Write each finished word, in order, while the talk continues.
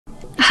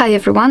Hi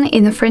everyone,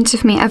 in front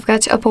of me I've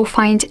got OPPO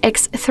Find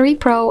X3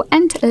 Pro,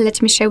 and let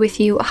me share with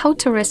you how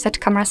to reset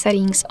camera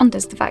settings on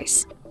this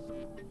device.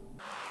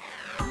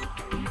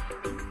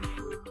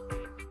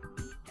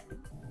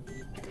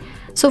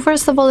 So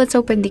first of all, let's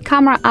open the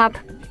camera app,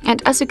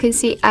 and as you can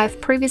see, I've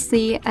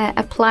previously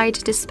applied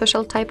this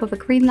special type of a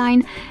green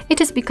line. It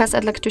is because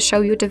I'd like to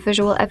show you the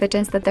visual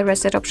evidence that the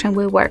reset option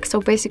will work, so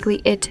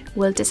basically it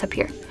will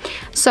disappear.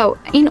 So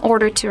in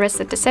order to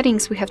reset the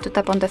settings, we have to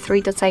tap on the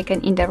three dots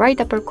icon in the right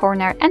upper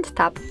corner and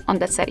tap on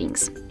the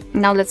settings.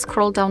 Now let's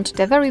scroll down to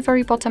the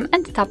very bottom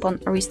and tap on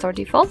Restore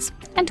Defaults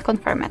and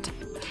confirm it.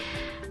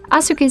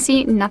 As you can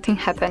see, nothing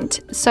happened.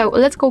 So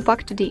let's go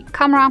back to the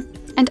camera,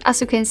 and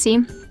as you can see,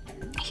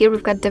 here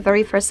we've got the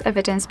very first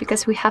evidence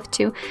because we have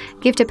to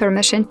give the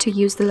permission to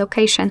use the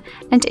location,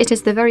 and it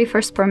is the very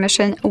first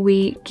permission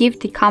we give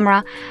the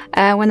camera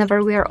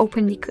whenever we are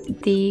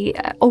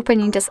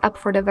opening this app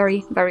for the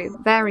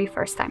very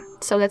first time.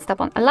 So let's tap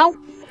on Allow.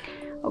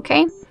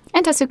 Okay,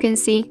 and as you can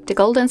see, the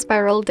golden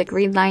spiral, the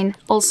green line,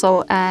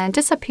 also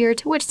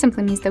disappeared, which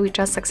simply means that we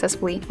just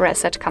successfully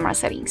reset camera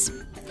settings.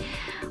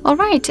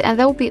 Alright, and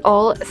that will be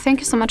all. Thank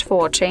you so much for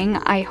watching.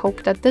 I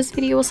hope that this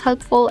video was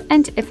helpful,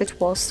 and if it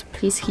was,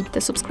 please hit the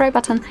subscribe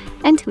button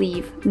and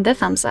leave the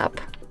thumbs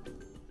up.